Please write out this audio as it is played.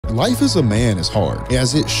life as a man is hard,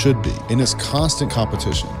 as it should be, and it's constant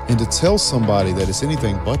competition. And to tell somebody that it's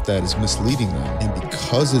anything but that is misleading them. And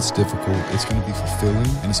because it's difficult, it's going to be fulfilling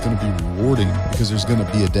and it's going to be rewarding, because there's going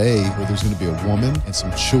to be a day where there's going to be a woman and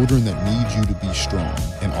some children that need you to be strong.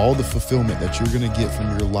 And all the fulfillment that you're going to get from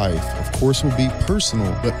your life, of course, will be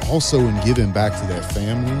personal, but also in giving back to that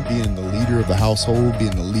family, being the leader of the household,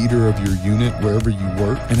 being the leader of your unit wherever you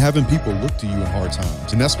work, and having people look to you in hard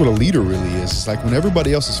times. And that's what a leader really is. It's like when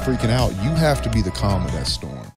everybody else is freaking out, you have to be the calm of that storm.